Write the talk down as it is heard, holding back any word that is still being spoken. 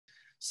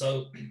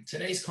So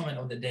today's comment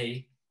of the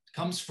day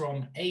comes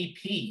from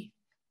AP,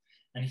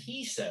 and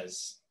he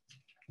says,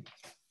 I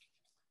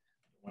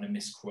don't want to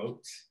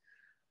misquote,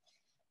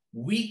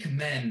 weak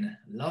men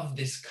love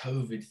this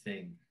COVID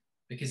thing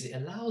because it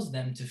allows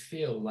them to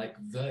feel like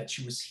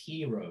virtuous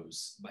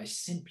heroes by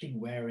simply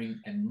wearing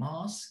a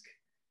mask,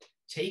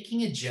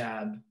 taking a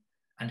jab,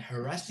 and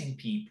harassing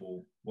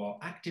people while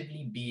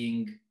actually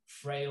being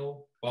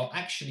frail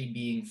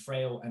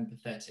and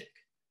pathetic.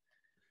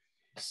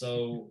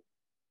 So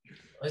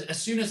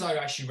as soon as I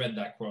actually read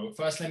that quote,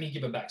 first let me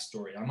give a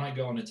backstory. I might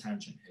go on a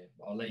tangent here,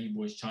 but I'll let you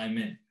boys chime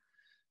in.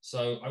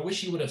 So I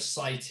wish he would have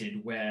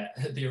cited where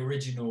the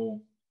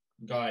original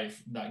guy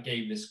that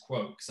gave this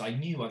quote, because I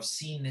knew I've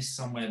seen this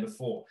somewhere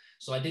before.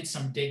 So I did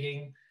some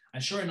digging,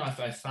 and sure enough,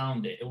 I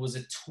found it. It was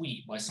a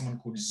tweet by someone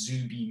called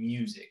Zuby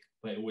Music,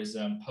 but it was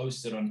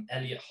posted on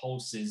Elliot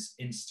Hulse's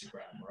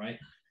Instagram, right?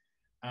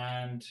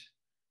 And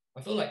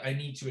I feel like I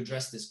need to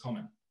address this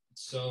comment.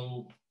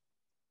 So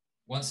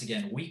once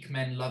again, weak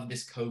men love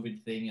this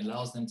COVID thing. It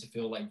allows them to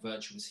feel like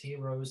virtuous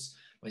heroes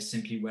by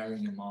simply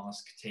wearing a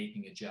mask,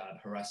 taking a jab,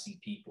 harassing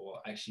people,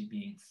 or actually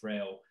being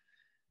frail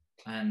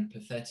and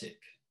pathetic.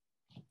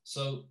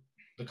 So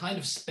the kind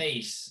of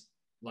space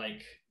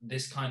like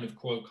this kind of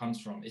quote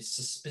comes from, it's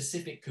a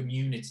specific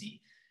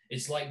community.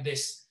 It's like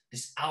this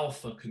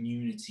alpha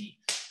community,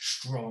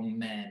 strong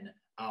men,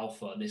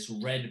 alpha, this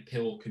red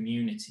pill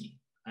community.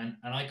 And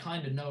I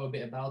kind of know a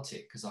bit about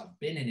it because I've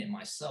been in it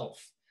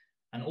myself.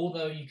 And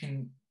although you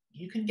can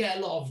get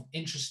a lot of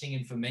interesting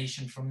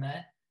information from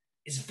there,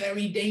 it's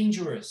very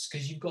dangerous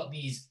because you've got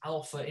these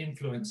alpha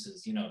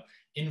influencers,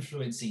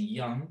 influencing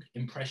young,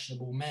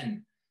 impressionable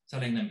men,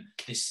 telling them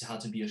this is how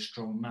to be a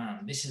strong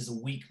man. This is a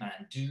weak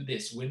man. Do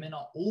this.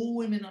 All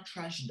women are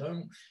trash.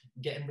 Don't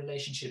get in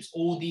relationships.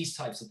 All these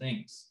types of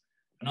things.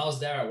 And I was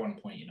there at one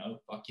point,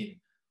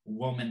 fucking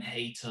woman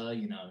hater,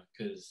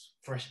 because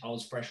I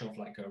was fresh off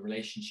like a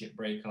relationship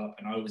breakup,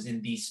 and I was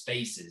in these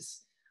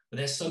spaces. But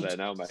they're so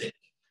toxic,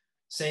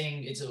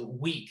 saying it's a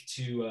weak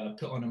to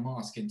put on a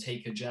mask and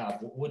take a jab.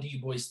 What do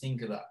you boys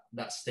think of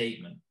that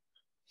statement?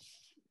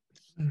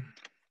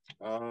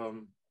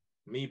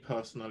 Me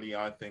personally,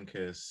 I think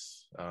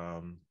it's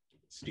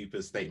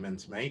stupid statement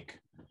to make.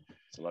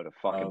 It's a load of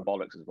fucking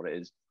bollocks is what it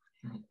is.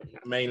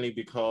 Mainly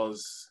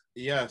because,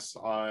 yes,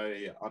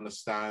 I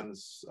understand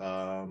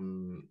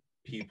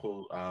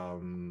people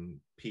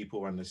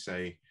when they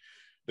say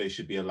they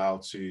should be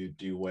allowed to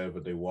do whatever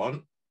they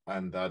want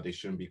and that they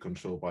shouldn't be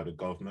controlled by the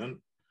government.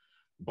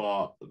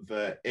 But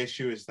the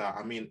issue is that,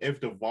 if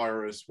the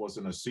virus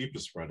wasn't a super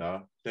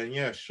spreader, then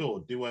yeah,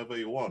 sure, do whatever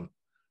you want.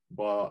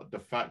 But the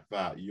fact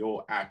that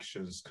your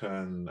actions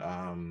can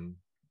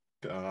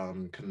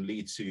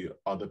lead to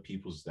other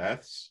people's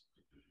deaths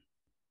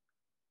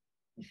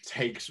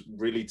takes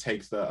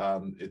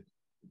the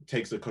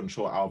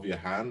control out of your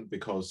hand.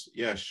 Because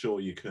yeah, sure,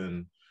 you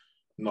can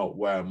not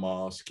wear a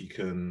mask, you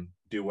can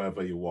do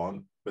whatever you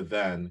want, but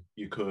then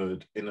you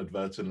could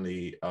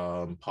inadvertently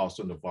pass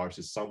on the virus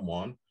to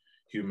someone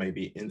who may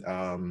be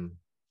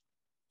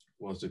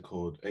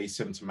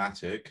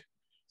asymptomatic,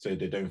 so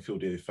they don't feel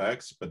the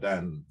effects, but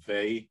then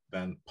they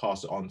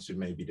pass it on to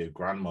maybe their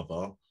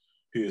grandmother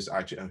who's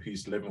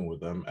living with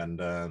them, and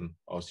then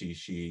obviously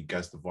she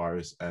gets the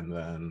virus and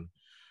then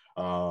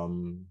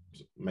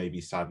maybe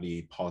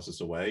sadly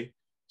passes away.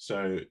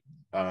 So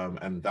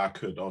and that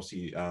could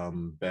obviously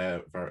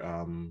bear very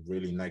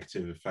really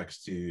negative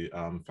effects to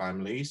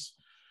families.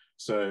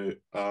 So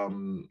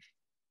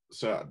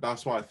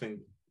that's why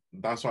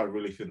I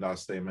really think that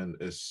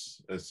statement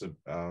is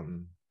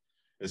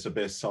a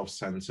bit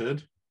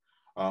self-centered,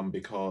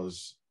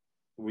 because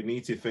we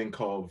need to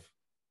think of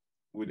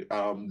we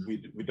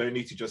don't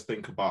need to just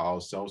think about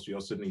ourselves. We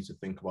also need to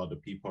think about the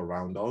people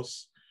around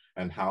us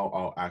and how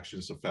our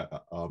actions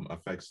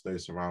affects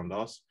those around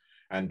us.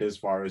 And this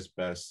virus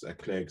bears a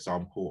clear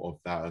example of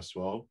that as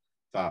well.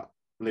 That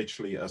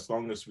literally, as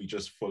long as we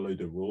just follow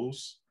the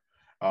rules,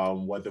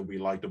 whether we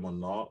like them or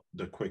not,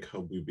 the quicker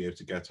we'll be able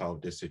to get out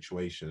of this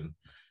situation.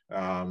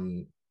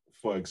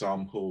 For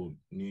example,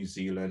 New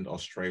Zealand,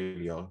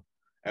 Australia,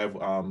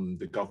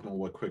 the government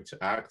were quick to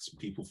act.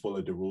 People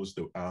followed the rules.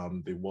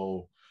 They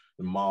wore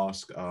the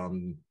mask.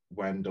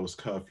 When there was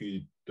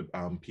curfew,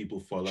 people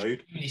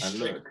followed. Really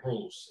strict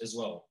rules as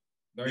well.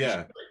 Very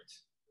strict.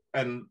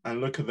 And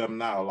look at them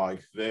now.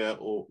 Like they've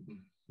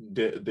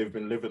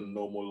been living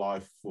normal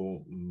life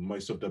for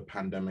most of the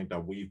pandemic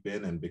that we've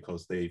been in,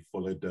 because they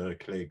followed the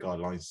clear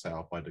guidelines set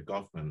out by the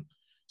government.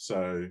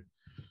 So,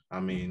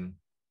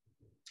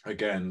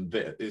 again,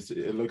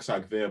 it looks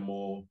like they're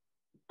more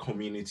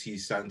community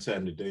centered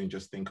and they don't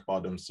just think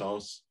about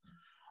themselves.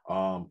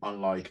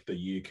 Unlike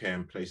the UK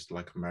and places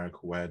like America,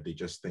 where they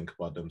just think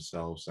about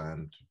themselves,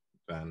 and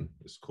then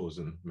it's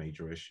causing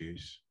major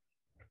issues.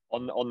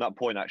 On that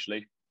point,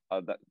 actually,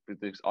 I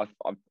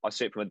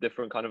see it from a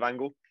different kind of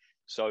angle.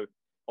 So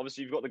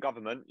obviously you've got the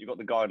government, you've got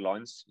the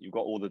guidelines, you've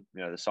got all the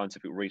the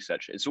scientific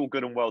research. It's all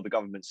good and well the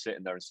government's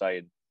sitting there and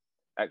saying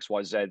X,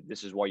 Y, Z,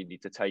 this is why you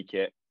need to take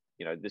it.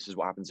 This is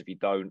what happens if you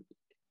don't.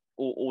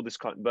 All this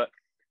kind of, but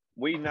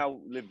we now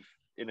live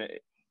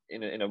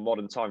in a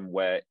modern time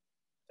where,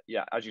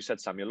 yeah, as you said,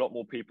 Sammy, a lot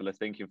more people are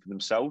thinking for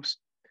themselves,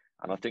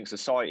 and I think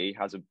society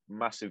has a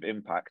massive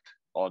impact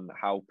on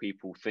how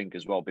people think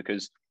as well.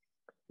 Because,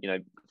 you know,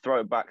 throw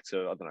it back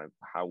to, I don't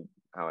know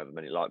however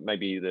many, like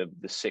maybe the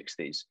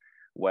 60s,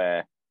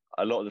 where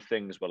a lot of the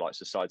things were like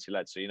society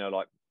led. So, you know,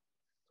 like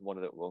one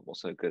of the,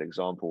 what's a good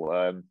example?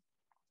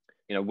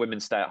 You know, women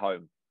stay at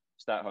home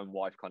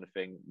wife kind of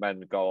thing.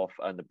 Men go off,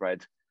 earn the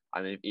bread.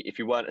 And if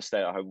you weren't a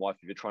stay at home wife,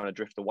 if you're trying to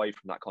drift away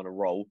from that kind of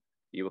role,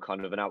 you were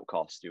kind of an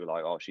outcast. You were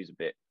like, oh, she's a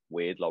bit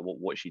weird. Like,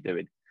 what is she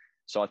doing?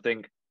 So I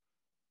think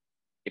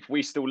if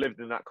we still lived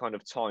in that kind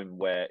of time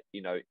where,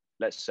 you know,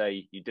 let's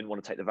say you didn't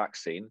want to take the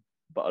vaccine,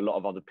 but a lot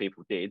of other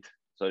people did.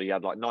 So you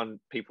had like 9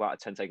 people out of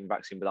 10 taking the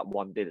vaccine, but that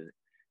one didn't.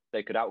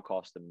 They could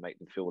outcast them and make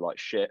them feel like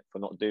shit for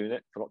not doing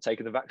it, for not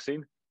taking the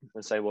vaccine,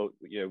 and say, well,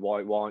 you know,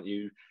 why aren't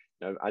you?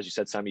 You know, as you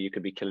said, Sammy, you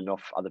could be killing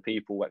off other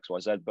people, X, Y,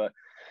 Z. But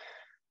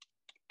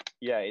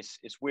yeah, it's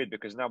weird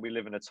because now we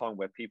live in a time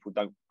where people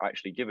don't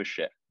actually give a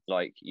shit.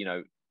 Like, you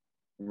know,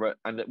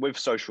 and with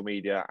social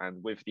media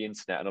and with the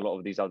internet and a lot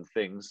of these other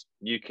things,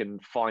 you can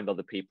find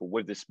other people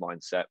with this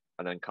mindset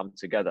and then come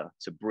together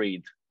to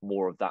breed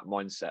more of that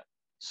mindset.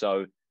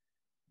 So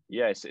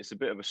yeah, it's a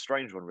bit of a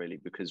strange one, really,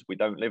 because we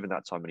don't live in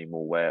that time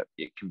anymore where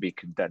it can be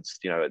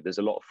condensed. You know, there's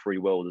a lot of free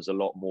will, there's a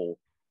lot more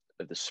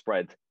of the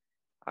spread.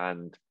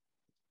 And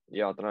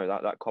yeah, I don't know,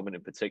 that comment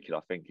in particular,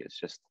 I think it's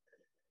just,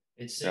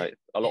 it's you know,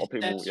 a lot of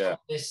people, yeah.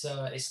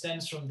 It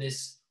stems from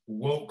this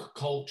woke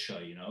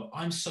culture, you know.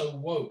 I'm so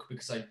woke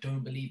because I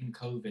don't believe in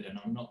COVID and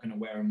I'm not going to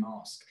wear a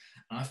mask.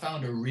 And I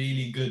found a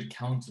really good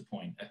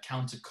counterpoint, a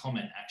counter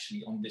comment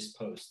actually on this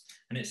post.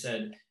 And it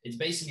said, it's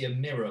basically a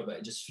mirror, but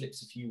it just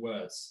flips a few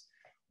words.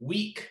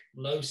 Weak,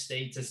 low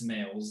status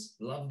males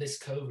love this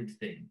COVID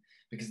thing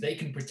because they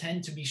can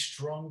pretend to be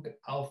strong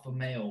alpha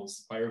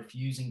males by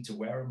refusing to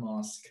wear a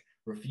mask,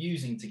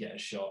 refusing to get a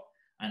shot,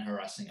 and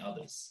harassing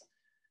others.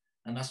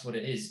 And that's what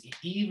it is.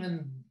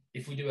 Even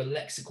if we do a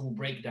lexical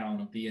breakdown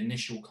of the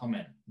initial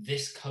comment,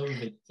 this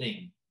COVID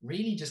thing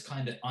really just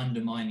kind of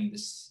undermining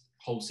this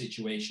whole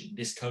situation,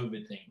 this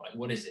COVID thing. Like,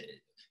 what is it?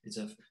 It's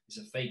a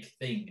fake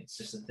thing. It's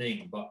just a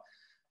thing. But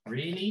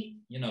really,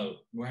 you know,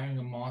 wearing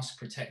a mask,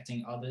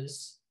 protecting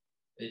others,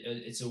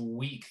 it's a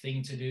weak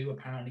thing to do,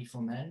 apparently,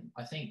 for men.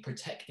 I think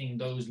protecting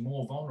those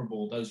more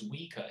vulnerable, those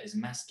weaker, is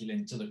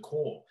masculine to the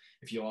core,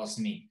 if you ask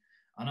me.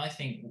 And I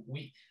think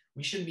we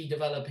shouldn't be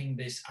developing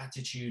this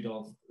attitude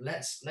of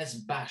let's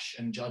bash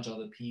and judge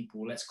other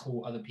people, let's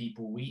call other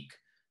people weak.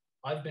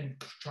 I've been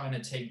trying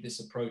to take this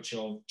approach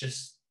of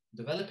just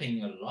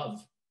developing a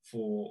love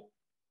for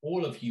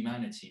all of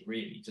humanity,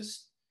 really,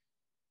 just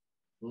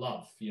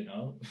love, you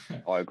know.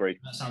 I agree.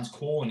 That sounds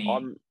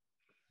corny.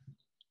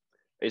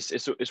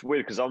 It's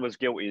weird because I'm as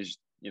guilty as,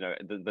 you know,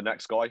 the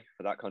next guy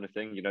for that kind of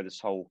thing. You know,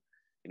 this whole,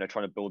 you know,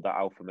 trying to build that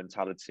alpha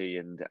mentality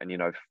and you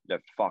know,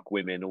 fuck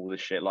women, all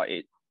this shit. Like,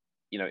 it,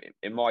 you know,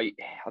 it might,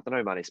 I don't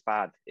know, man. It's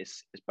bad.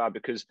 It's bad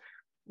because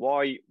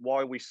why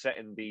are we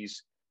setting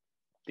these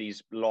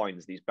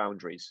lines, these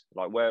boundaries?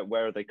 Like,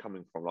 where are they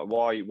coming from? Like,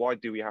 why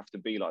do we have to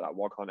be like that?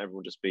 Why can't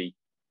everyone just be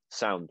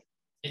sound?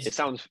 It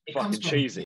sounds fucking cheesy.